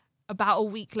then about a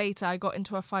week later, I got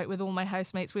into a fight with all my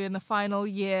housemates. We were in the final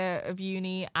year of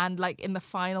uni and like in the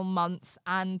final months.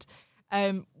 And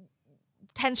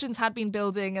tensions had been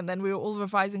building, and then we were all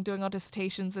revising, doing our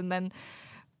dissertations, and then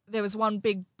there was one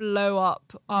big blow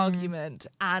up argument.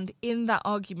 And in that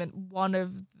argument, one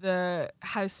of the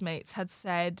housemates had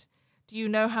said, "Do you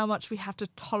know how much we have to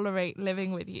tolerate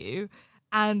living with you?"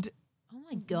 And oh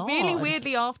my God. Really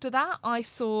weirdly after that, I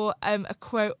saw a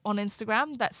quote on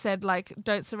Instagram that said, like,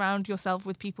 don't surround yourself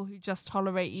with people who just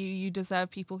tolerate you. You deserve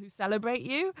people who celebrate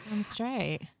you. I'm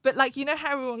straight. But, like, you know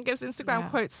how everyone gives Instagram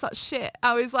quotes such shit?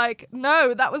 I was like,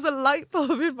 no, that was a light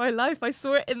bulb in my life. I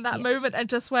saw it in that moment and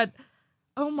just went,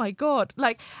 oh my God.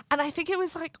 Like, and I think it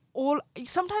was like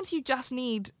sometimes you just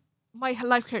need, my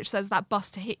life coach says, that bus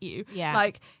to hit you. Yeah.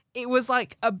 Like, it was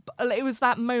like, it was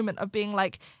that moment of being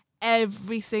like,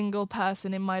 every single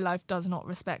person in my life does not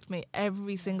respect me.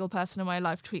 Every single person in my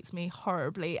life treats me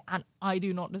horribly, and I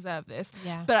do not deserve this.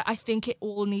 Yeah. But I think it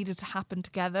all needed to happen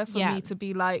together for me to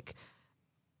be like,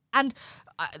 and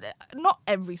not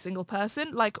every single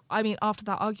person. Like, I mean, after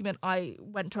that argument, I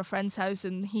went to a friend's house,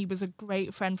 and he was a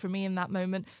great friend for me in that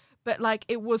moment. But, like,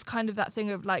 it was kind of that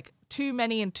thing of, like, too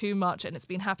many and too much, and it's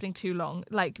been happening too long.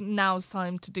 Like, now's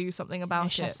time to do something about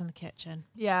it. Chefs in the kitchen.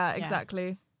 Yeah,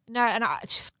 exactly. No, and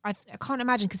I can't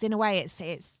imagine, because in a way it's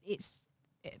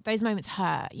those moments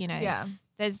hurt, you know. Yeah.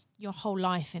 There's your whole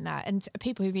life in that, and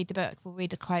people who read the book will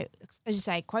read a quote. As you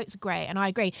say, quotes are great, and I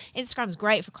agree. Instagram's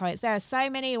great for quotes. There are so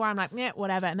many where I'm like, yeah,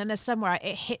 whatever, and then there's some where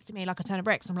it hits me like a ton of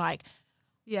bricks. I'm like,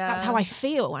 yeah, that's how I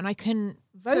feel, and I couldn't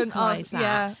vocalize that.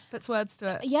 Yeah, puts words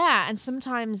to it. Yeah, and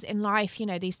sometimes in life, you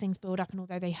know, these things build up, and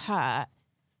although they hurt,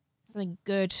 something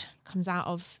good comes out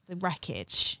of the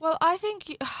wreckage. Well, I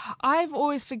think I've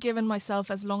always forgiven myself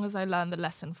as long as I learn the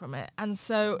lesson from it. And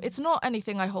so it's not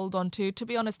anything I hold on to. To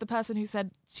be honest, the person who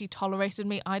said she tolerated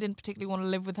me, I didn't particularly want to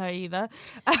live with her either.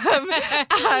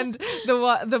 And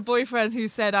the boyfriend who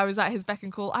said I was at his beck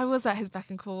and call, I was at his beck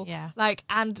and call. Yeah. Like,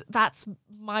 and that's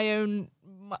my own...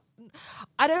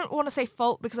 I don't want to say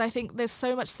fault, because I think there's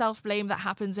so much self-blame that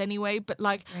happens anyway. But,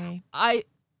 like,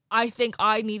 I think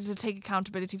I needed to take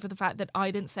accountability for the fact that I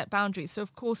didn't set boundaries. So,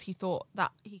 of course, he thought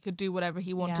that he could do whatever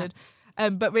he wanted. Yeah.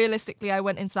 But realistically, I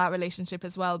went into that relationship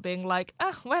as well being like,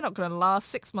 we're not going to last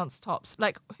 6 months tops.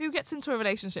 Like, who gets into a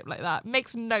relationship like that?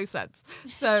 Makes no sense.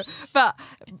 So, but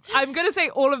I'm going to say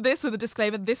all of this with a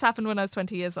disclaimer. This happened when I was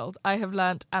 20 years old. I have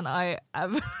learned, and I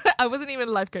wasn't even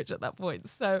a life coach at that point.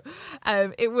 So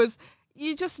it was,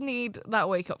 you just need that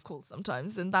wake-up call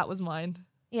sometimes, and that was mine.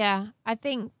 Yeah, I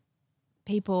think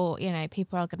people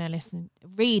are going to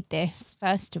read this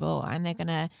first of all, and they're going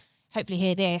to hopefully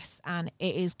hear this, and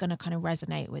it is going to kind of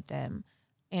resonate with them.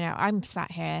 You know, I'm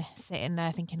sitting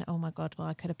there thinking, oh my God, well,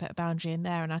 I could have put a boundary in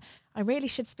there, and I really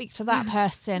should speak to that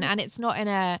person. And it's not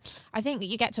I think that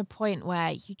you get to a point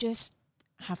where you just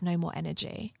have no more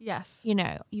energy. Yes. You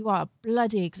know, you are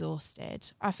bloody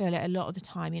exhausted. I feel it a lot of the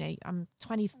time. You know, I'm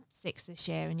 26 this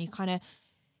year, and you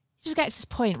just get to this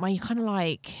point where you're kind of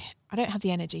like, I don't have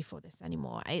the energy for this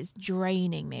anymore. It's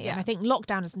draining me. Yeah. And I think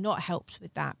lockdown has not helped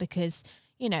with that, because,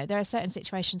 you know, there are certain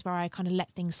situations where I kind of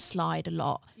let things slide a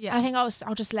lot. Yeah. And I think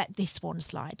I'll just let this one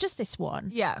slide, just this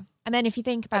one. Yeah. And then if you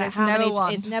think about it, it's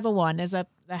never one. There's a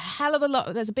hell of a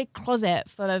lot. There's a big closet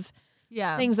full of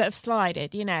things that have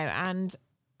slided, you know, and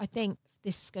I think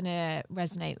this is going to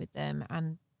resonate with them,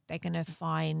 and they're going to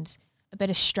find a bit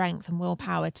of strength and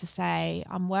willpower to say,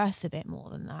 I'm worth a bit more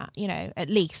than that, you know, at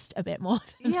least a bit more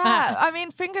than that. I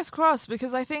mean, fingers crossed,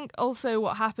 because I think also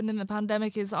what happened in the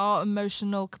pandemic is our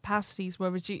emotional capacities were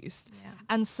reduced. Yeah.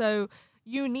 And so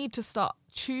you need to start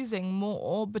choosing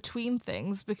more between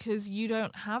things, because you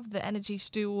don't have the energy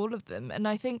to do all of them. And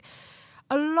I think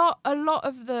a lot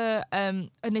of the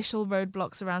initial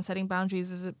roadblocks around setting boundaries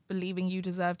is believing you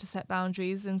deserve to set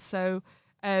boundaries. And so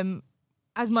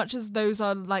as much as those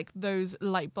are like those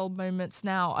light bulb moments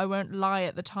now, I won't lie,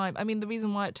 at the time, I mean, the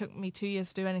reason why it took me 2 years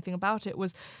to do anything about it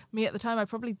was me at the time, I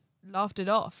probably laughed it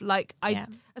off. Like,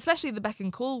 especially the beck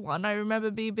and call one, I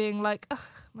remember being like,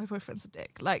 my boyfriend's a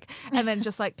dick, like, and then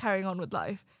just like carrying on with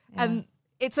life. Yeah. And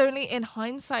it's only in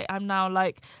hindsight I'm now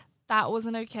like, that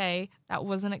wasn't okay, that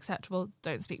wasn't acceptable,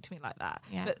 don't speak to me like that.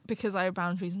 Yeah. But because I have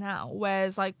boundaries now,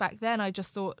 whereas like back then I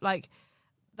just thought like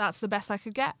that's the best I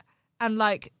could get, and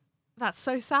like that's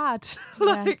so sad.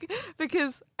 Like,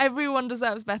 because everyone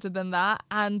deserves better than that.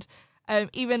 And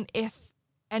even if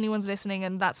anyone's listening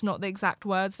and that's not the exact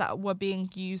words that were being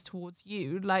used towards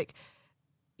you, like,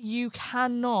 you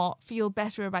cannot feel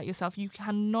better about yourself, you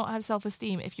cannot have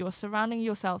self-esteem if you're surrounding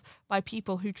yourself by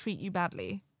people who treat you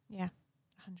badly. Yeah,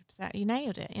 100%. You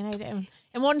nailed it in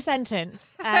one sentence.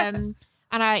 And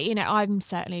I'm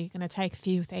certainly going to take a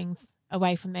few things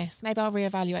away from this. Maybe I'll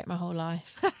reevaluate my whole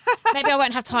life. Maybe I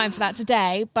won't have time for that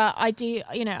today, but I do,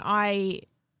 I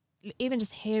even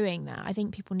just hearing that, I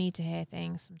think people need to hear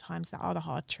things sometimes that are the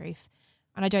hard truth.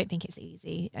 And I don't think it's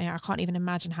easy. I can't even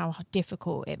imagine how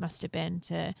difficult it must have been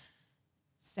to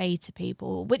say to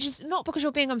people, which is not because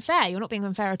you're being unfair. You're not being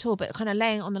unfair at all, but kind of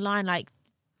laying it on the line like,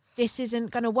 this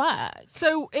isn't going to work.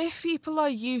 So if people are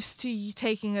used to you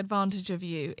taking advantage of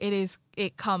you,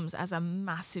 it comes as a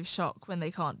massive shock when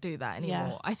they can't do that anymore.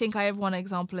 Yeah. I think I have one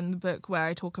example in the book where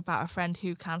I talk about a friend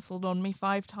who cancelled on me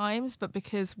 5 times, but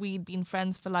because we'd been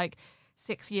friends for like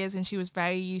 6 years and she was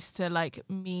very used to like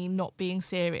me not being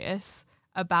serious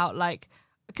about like,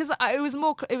 because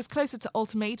it was closer to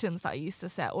ultimatums that I used to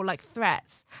set or like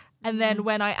threats. And then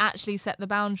when I actually set the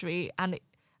boundary, and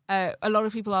a lot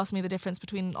of people ask me the difference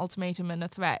between an ultimatum and a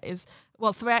threat is,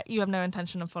 well, threat, you have no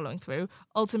intention of following through.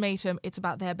 Ultimatum, it's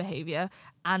about their behavior,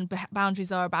 and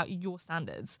boundaries are about your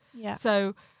standards. Yeah.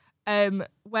 So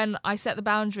when I set the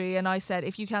boundary and I said,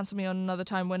 if you cancel me on another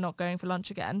time, we're not going for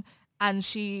lunch again. And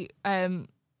she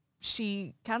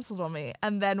cancelled on me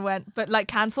and then went, but like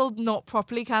cancelled, not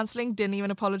properly cancelling, didn't even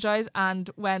apologise, and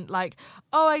went like,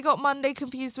 oh, I got Monday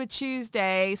confused with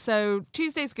Tuesday, so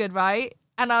Tuesday's good, right?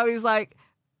 And I was like,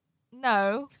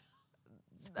 no.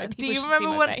 Do you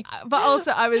remember when, but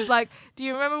also I was like, do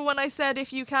you remember when I said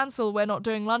if you cancel we're not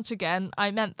doing lunch again? I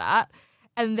meant that.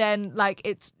 And then like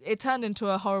it turned into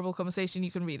a horrible conversation.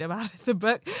 You can read about it in the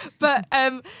book. But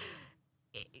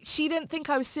she didn't think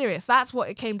I was serious. That's what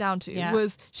it came down to. Yeah.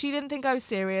 Was she didn't think I was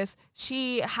serious.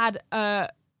 She had a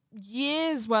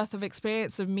year's worth of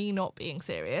experience of me not being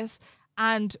serious.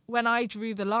 And when I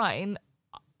drew the line,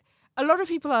 a lot of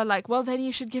people are like, well, then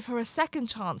you should give her a second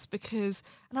chance because,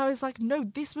 and I was like, no,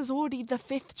 this was already the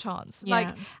 5th chance. Yeah. Like,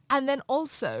 and then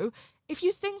also, if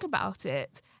you think about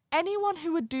it, anyone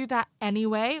who would do that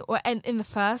anyway, or in the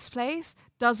first place,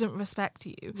 doesn't respect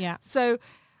you. Yeah. So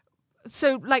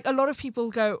like a lot of people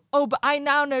go, oh, but I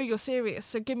now know you're serious,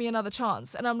 so give me another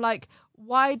chance. And I'm like,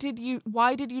 why did you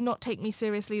not take me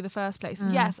seriously the first place?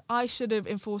 Yes, I should have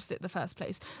enforced it the first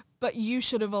place, but you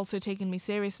should have also taken me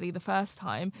seriously the first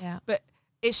time. Yeah. But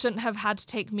it shouldn't have had to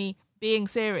take me being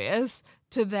serious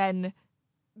to then,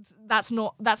 that's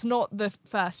not the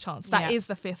first chance. That is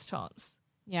the 5th chance.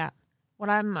 Yeah. Well,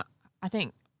 I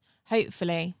think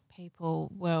hopefully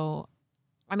people will,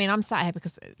 I mean, I'm sat here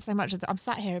because so much of I'm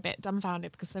sat here a bit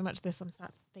dumbfounded because so much of this I'm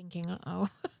sat thinking,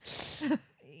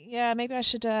 yeah, maybe I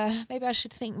should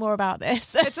think more about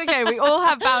this. It's okay. We all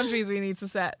have boundaries we need to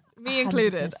set, me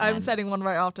included. 100%. I'm setting one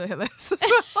right after this as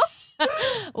well.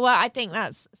 Well, I think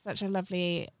that's such a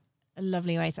lovely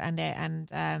way to end it.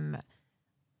 And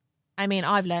I mean,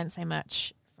 I've learned so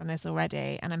much from this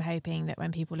already, and I'm hoping that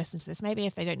when people listen to this, maybe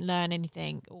if they don't learn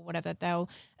anything or whatever, they'll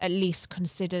at least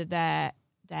consider their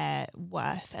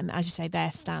worth and, as you say,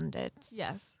 their standards.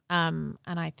 Yes. And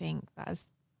I think that is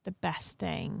the best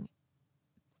thing.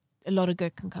 A lot of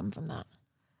good can come from that.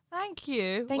 Thank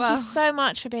you. Thank you so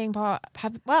much for being part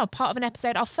of an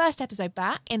episode, our first episode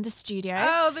back in the studio.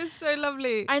 Oh, this is so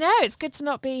lovely. I know, it's good to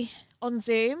not be on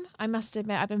Zoom. I must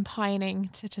admit, I've been pining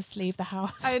to just leave the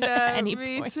house. I know, at any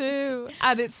me point. too.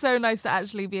 And it's so nice to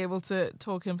actually be able to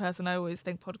talk in person. I always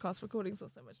think podcast recordings are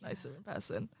so much nicer in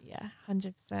person. Yeah,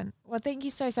 100%. Well, thank you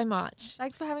so much.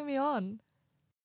 Thanks for having me on.